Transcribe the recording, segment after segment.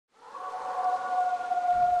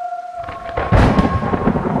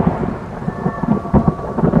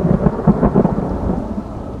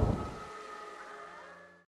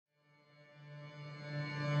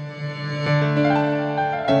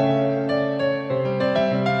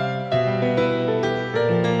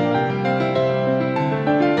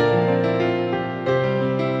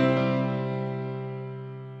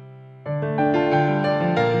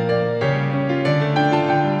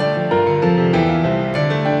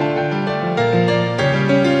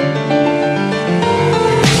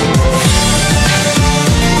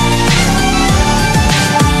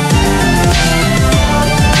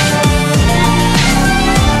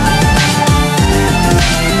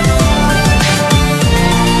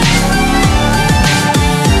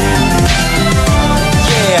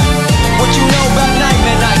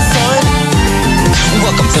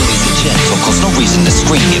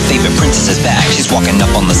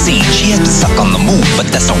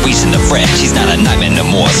reason to fret. She's not a nightmare no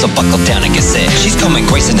more, so buckle down and get set. She's coming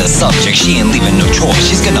gracing the subject, she ain't leaving no choice.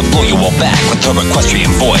 She's gonna blow you all back with her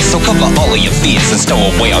equestrian voice. So cover all of your fears and stow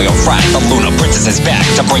away all your fright. The Lunar Princess is back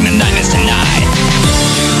to bring the nightmares tonight.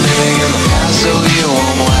 Living in the past, so you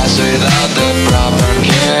won't last without the proper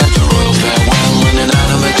care. The royal farewell and an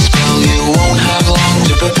animate spell, you won't have long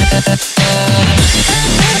to prepare.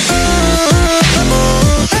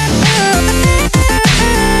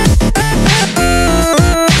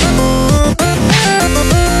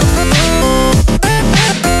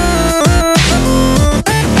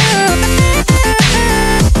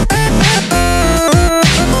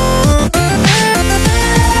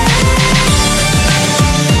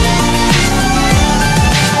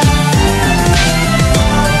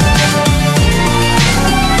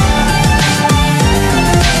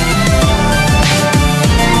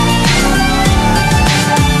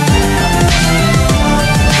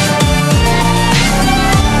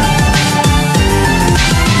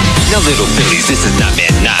 Now little fillies, this is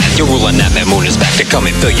Nightmare 9. Your ruler Nightmare Moon is back to come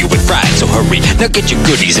and fill you with fright. So hurry, now get your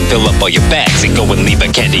goodies and fill up all your bags. And go and leave a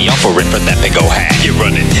candy offering for that big ol' hag. You're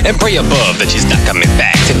running and pray above that she's not coming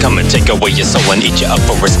back to come and take away your soul and eat you up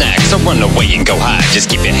for a snack. So run away and go hide, just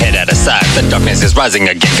keep your head out of sight. The darkness is rising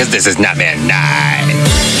again, cause this is Nightmare 9.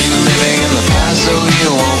 Living in the past, so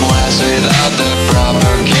you won't last without the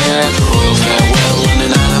proper care. The royal farewell